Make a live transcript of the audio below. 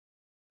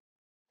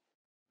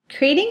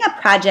Creating a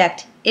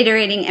project,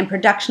 iterating, and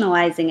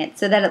productionalizing it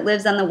so that it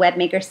lives on the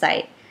webmaker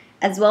site,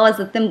 as well as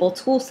the Thimble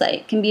tool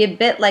site, can be a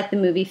bit like the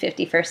movie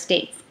 50 First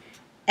Dates.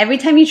 Every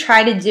time you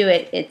try to do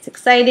it, it's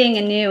exciting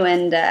and new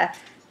and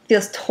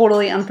feels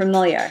totally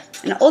unfamiliar.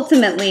 And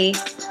ultimately,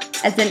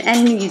 as an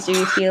end user,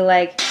 you feel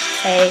like,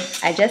 hey,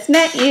 I just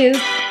met you,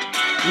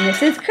 and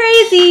this is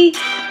crazy.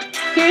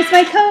 Here's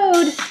my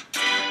code.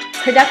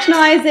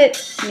 Productionalize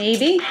it,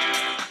 maybe?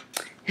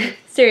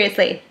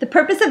 Seriously, the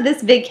purpose of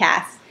this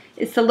vidcast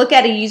is to look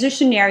at a user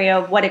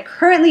scenario of what it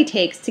currently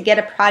takes to get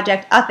a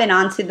project up and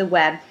onto the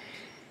web,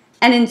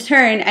 and in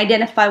turn,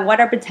 identify what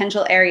are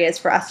potential areas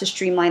for us to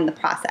streamline the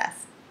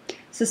process.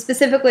 So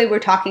specifically, we're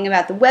talking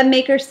about the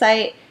webmaker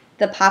site,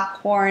 the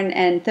popcorn,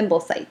 and Thimble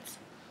sites.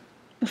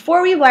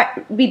 Before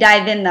we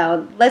dive in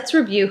though, let's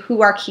review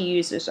who our key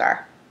users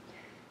are.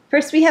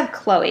 First, we have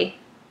Chloe.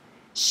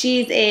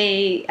 She's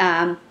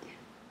a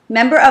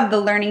member of the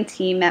learning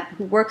team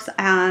who works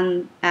at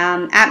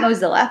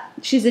Mozilla.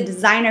 She's a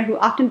designer who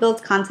often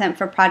builds content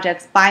for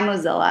projects by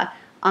Mozilla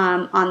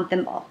on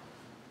Thimble.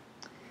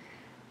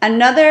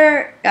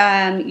 Another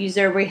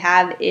user we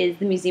have is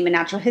the Museum of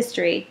Natural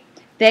History.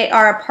 They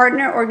are a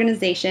partner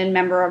organization,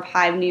 member of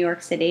Hive New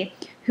York City,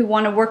 who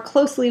want to work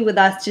closely with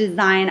us to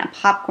design a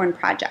popcorn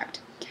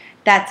project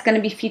that's going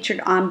to be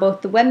featured on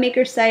both the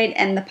webmaker site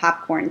and the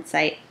popcorn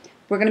site.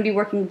 We're going to be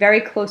working very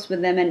close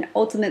with them, and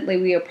ultimately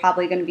we are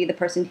probably going to be the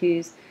person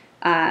who's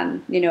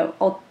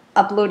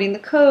uploading the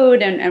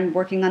code and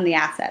working on the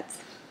assets.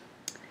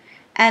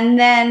 And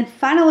then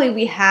finally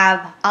we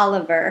have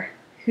Oliver,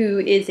 who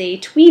is a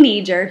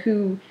tweenager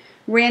who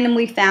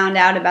randomly found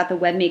out about the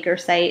webmaker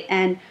site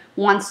and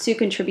wants to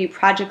contribute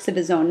projects of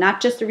his own,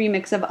 not just a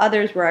remix of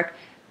others' work,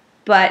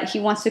 but he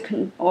wants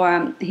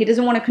to, he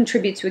doesn't want to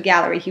contribute to a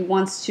gallery. He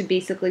wants to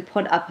basically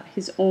put up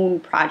his own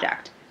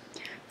project.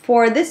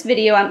 For this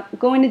video, I'm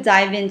going to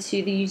dive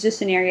into the user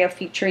scenario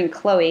featuring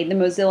Chloe, the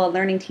Mozilla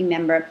Learning Team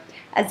member,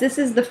 as this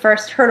is the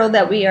first hurdle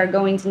that we are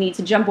going to need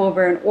to jump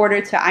over in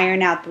order to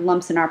iron out the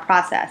lumps in our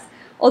process.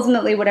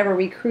 Ultimately, whatever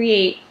we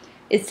create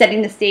is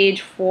setting the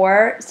stage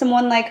for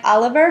someone like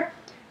Oliver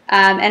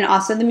and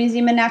also the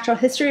Museum of Natural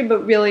History,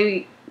 but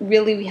really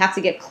we have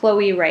to get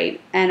Chloe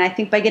right. And I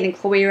think by getting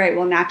Chloe right,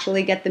 we'll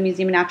naturally get the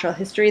Museum of Natural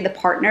History, the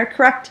partner,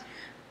 correct.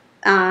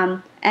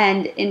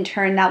 And in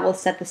turn, that will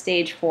set the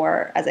stage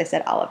for, as I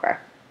said, Oliver.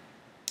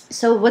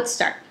 So let's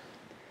start.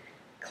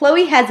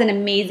 Chloe has an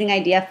amazing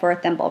idea for a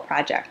Thimble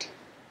project.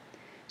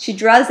 She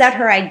draws out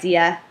her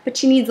idea, but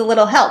she needs a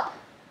little help.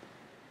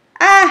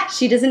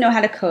 She doesn't know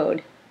how to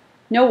code.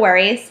 No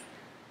worries.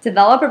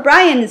 Developer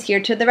Brian is here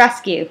to the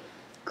rescue.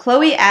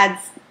 Chloe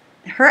adds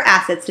her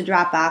assets to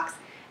Dropbox,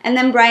 and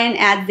then Brian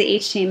adds the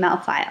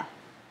HTML file.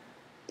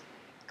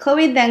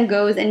 Chloe then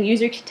goes and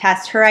user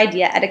tests her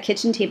idea at a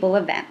kitchen table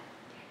event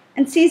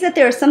and sees that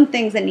there are some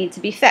things that need to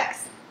be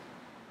fixed.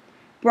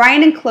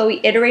 Brian and Chloe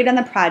iterate on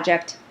the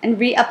project and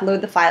re-upload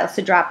the files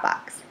to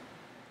Dropbox.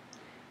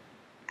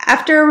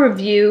 After a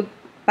review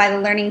by the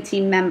learning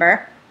team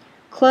member,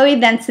 Chloe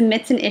then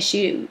submits an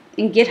issue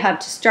in GitHub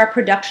to start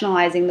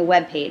productionalizing the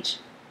web page.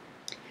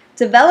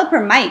 Developer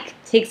Mike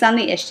takes on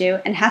the issue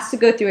and has to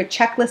go through a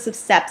checklist of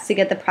steps to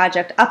get the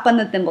project up on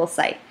the Thimble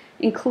site,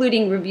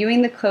 including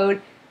reviewing the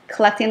code,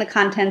 collecting the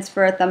contents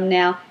for a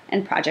thumbnail,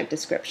 and project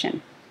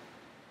description.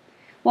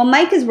 While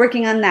Mike is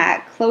working on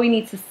that, Chloe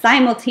needs to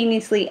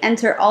simultaneously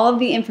enter all of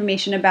the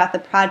information about the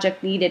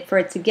project needed for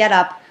it to get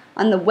up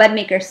on the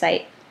webmaker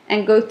site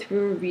and go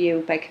through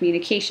review by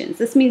communications.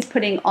 This means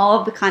putting all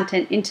of the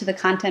content into the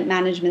content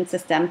management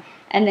system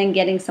and then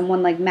getting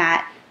someone like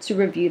Matt to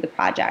review the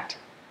project.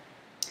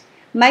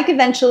 Mike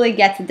eventually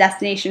gets a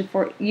destination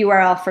for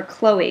URL for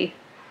Chloe,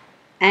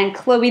 and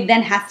Chloe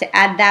then has to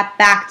add that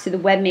back to the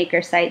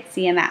webmaker site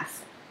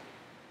CMS.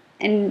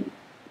 And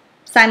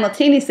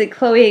simultaneously,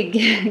 Chloe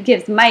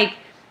gives Mike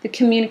the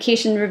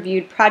communication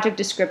reviewed project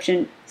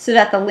description so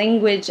that the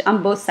language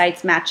on both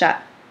sites match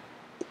up.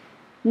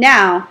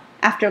 Now,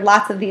 after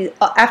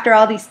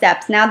all these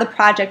steps, now the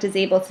project is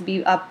able to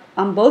be up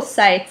on both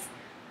sites,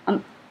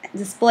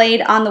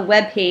 displayed on the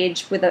web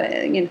page with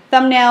a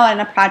thumbnail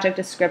and a project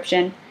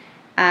description.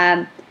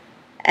 And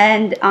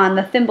on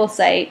the Thimble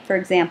site, for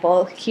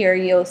example, here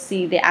you'll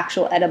see the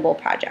actual editable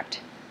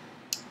project.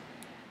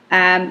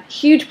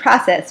 Huge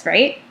process,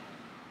 right?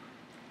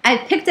 I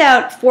picked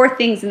out 4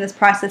 things in this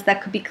process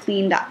that could be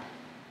cleaned up.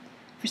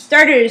 For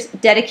starters,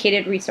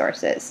 dedicated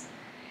resources.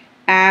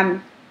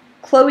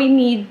 Chloe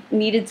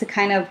needed to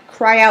kind of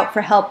cry out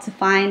for help to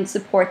find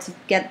support to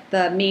get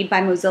the Made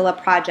by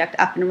Mozilla project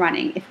up and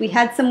running. If we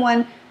had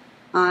someone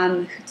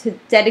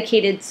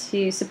dedicated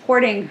to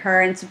supporting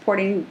her and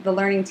supporting the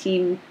learning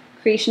team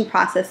creation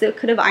process, it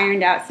could have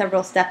ironed out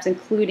several steps,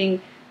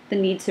 including the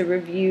need to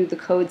review the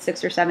code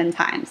 6 or 7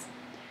 times.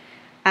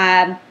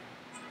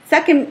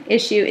 Second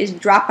issue is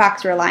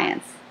Dropbox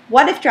reliance.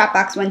 What if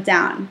Dropbox went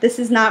down? This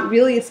is not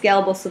really a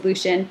scalable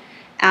solution,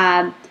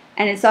 and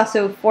it's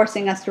also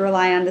forcing us to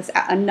rely on this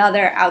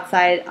another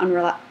outside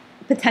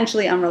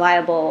potentially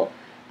unreliable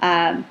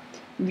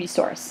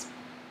resource.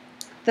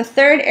 The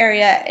third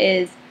area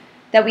is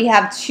that we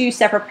have two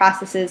separate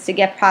processes to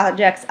get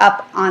projects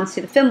up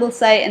onto the Thimble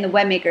site and the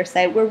webmaker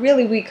site, where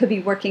really we could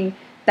be working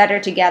better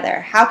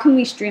together. How can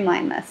we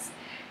streamline this?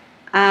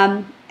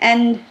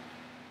 And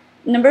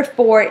number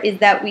 4 is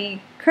that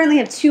we currently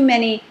have too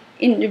many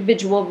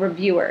individual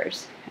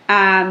reviewers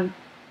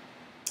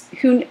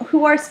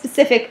who are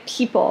specific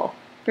people.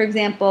 For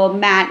example,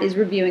 Matt is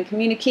reviewing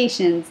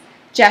communications,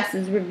 Jess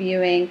is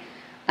reviewing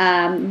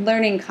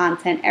learning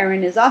content,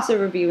 Erin is also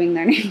reviewing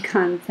learning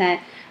content,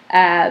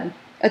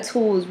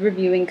 Atul is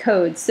reviewing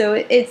code. So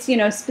it's, you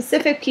know,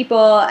 specific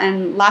people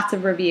and lots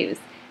of reviews.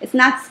 It's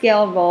not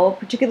scalable,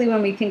 particularly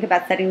when we think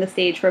about setting the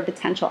stage for a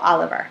potential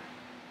Oliver.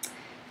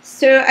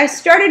 So I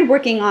started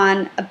working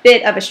on a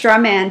bit of a straw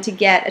man to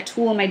get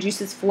Atul and my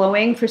juices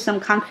flowing for some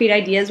concrete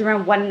ideas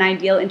around what an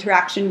ideal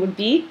interaction would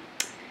be.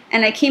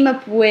 And I came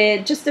up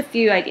with just a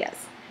few ideas.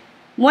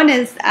 One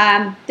is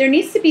there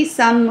needs to be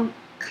some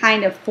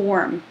kind of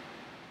form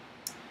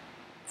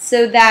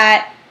so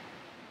that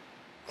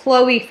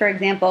Chloe, for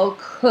example,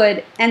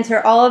 could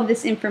enter all of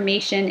this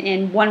information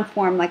in one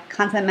form, like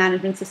content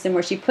management system,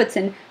 where she puts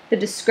in the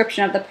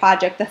description of the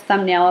project, the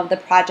thumbnail of the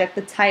project,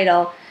 the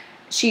title.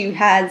 She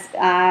has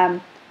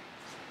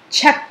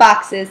check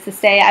boxes to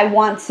say, I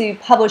want to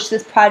publish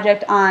this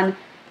project on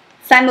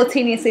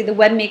simultaneously the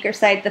webmaker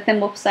site, the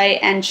Thimble site,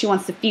 and she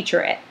wants to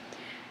feature it.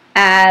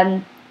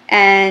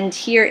 And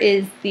here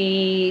is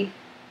the,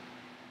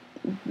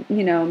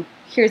 you know,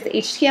 here's the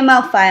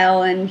HTML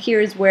file, and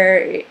here's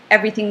where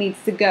everything needs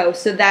to go,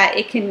 so that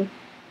it can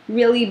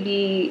really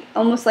be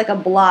almost like a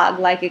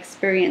blog-like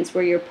experience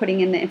where you're putting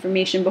in the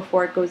information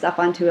before it goes up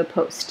onto a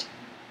post.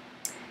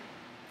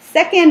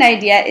 Second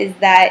idea is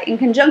that in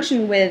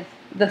conjunction with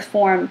the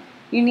form,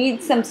 you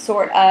need some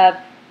sort of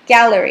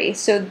gallery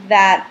so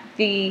that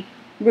the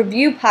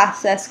review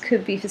process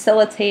could be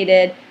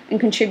facilitated and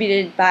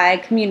contributed by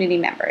community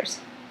members.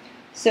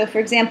 So for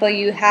example,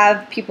 you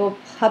have people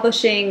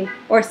publishing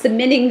or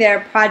submitting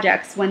their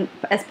projects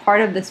as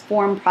part of this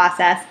form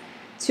process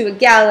to a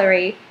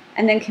gallery,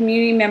 and then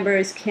community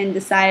members can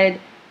decide,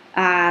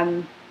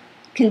 can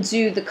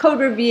do the code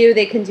review,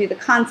 they can do the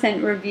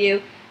content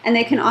review, and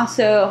they can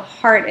also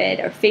heart it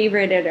or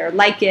favorite it or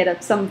like it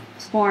of some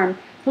form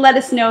to let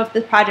us know if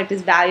the project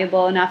is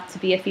valuable enough to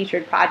be a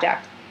featured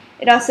project.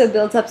 It also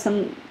builds up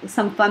some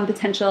fun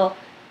potential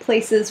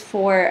places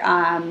for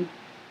kind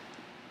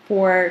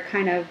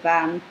of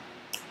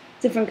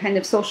different kind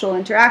of social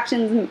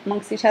interactions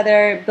amongst each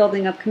other,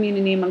 building up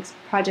community amongst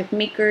project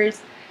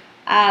makers.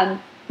 But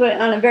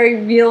on a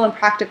very real and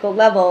practical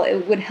level,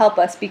 it would help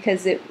us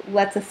because it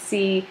lets us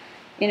see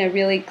in a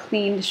really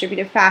clean,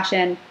 distributed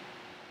fashion,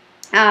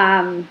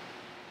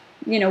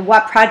 you know,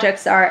 what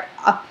projects are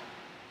up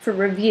for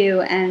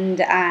review, and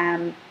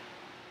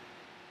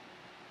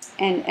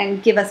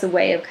give us a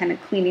way of kind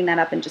of cleaning that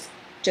up and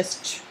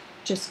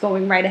just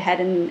going right ahead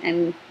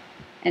and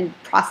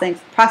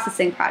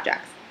processing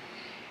projects.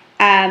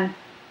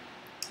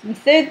 The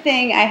third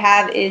thing I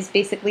have is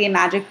basically a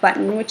magic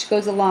button, which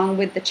goes along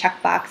with the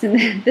checkbox,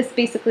 and this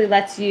basically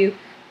lets you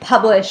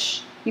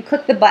publish. You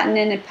click the button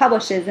and it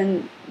publishes,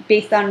 and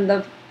based on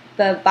the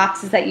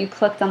boxes that you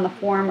clicked on the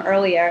form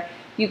earlier,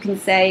 you can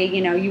say,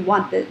 you know, you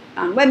want it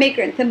on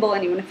webmaker and Thimble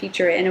and you want to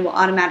feature it, and it will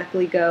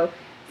automatically go.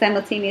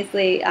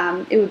 Simultaneously,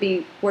 it would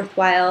be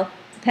worthwhile,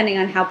 depending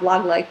on how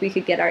blog-like we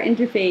could get our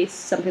interface,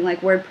 something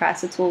like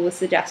WordPress, Atul was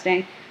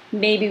suggesting,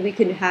 maybe we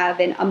could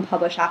have an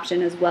unpublished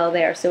option as well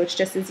there, so it's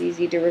just as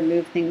easy to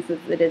remove things as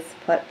it is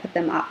to put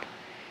them up.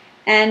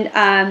 And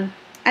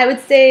I would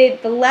say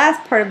the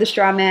last part of the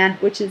straw man,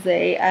 which is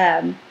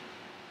a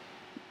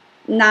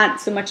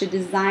not so much a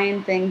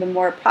design thing, but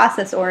more a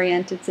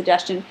process-oriented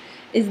suggestion,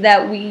 is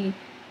that we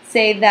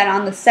say that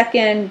on the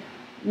second,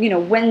 you know,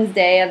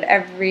 Wednesday of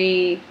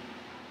every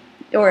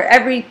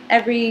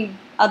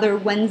other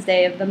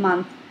Wednesday of the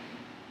month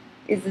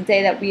is the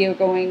day that we are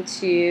going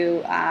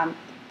to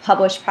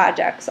publish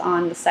projects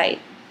on the site,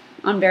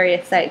 on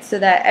various sites, so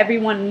that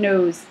everyone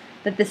knows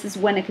that this is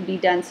when it could be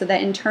done, so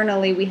that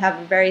internally we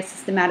have a very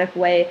systematic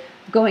way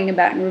of going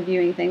about and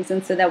reviewing things,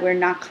 and so that we're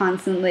not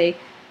constantly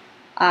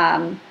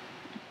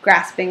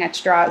grasping at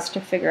straws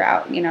to figure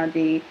out, you know,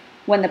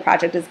 when the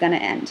project is going to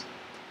end.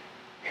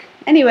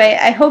 Anyway,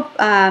 I hope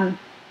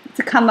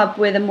to come up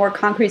with a more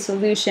concrete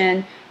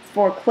solution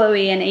for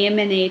Chloe and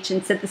AMNH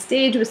and set the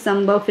stage with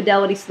some low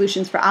fidelity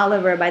solutions for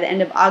Oliver by the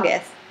end of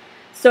August.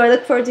 So I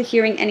look forward to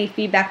hearing any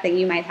feedback that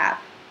you might have.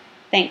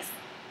 Thanks.